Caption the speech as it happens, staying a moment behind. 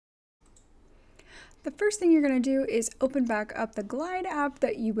The first thing you're going to do is open back up the Glide app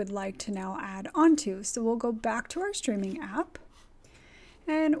that you would like to now add onto. So we'll go back to our streaming app.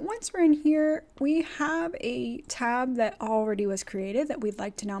 And once we're in here, we have a tab that already was created that we'd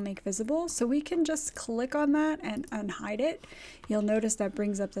like to now make visible. So we can just click on that and unhide it. You'll notice that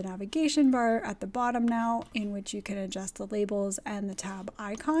brings up the navigation bar at the bottom now, in which you can adjust the labels and the tab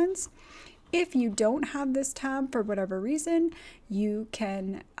icons. If you don't have this tab for whatever reason, you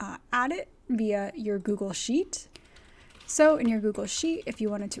can add it via your Google Sheet. So in your Google Sheet, if you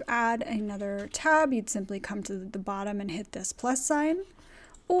wanted to add another tab, you'd simply come to the bottom and hit this plus sign.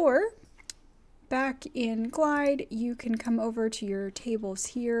 Or back in Glide, you can come over to your tables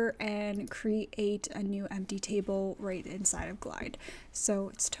here and create a new empty table right inside of Glide. So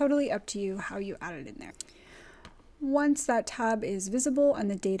it's totally up to you how you add it in there. Once that tab is visible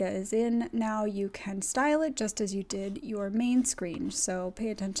and the data is in, now you can style it just as you did your main screen. So pay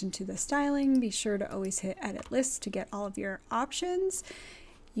attention to the styling. Be sure to always hit Edit List to get all of your options.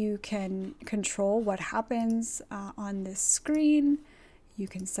 You can control what happens on this screen. You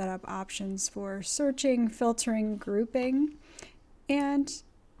can set up options for searching, filtering, grouping, and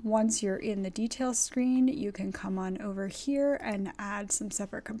once you're in the details screen, you can come on over here and add some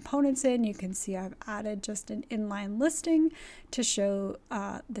separate components in. You can see I've added just an inline listing to show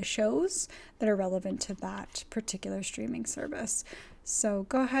the shows that are relevant to that particular streaming service. So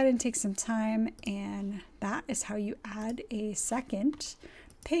go ahead and take some time, and that is how you add a second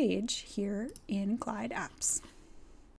page here in Glide Apps.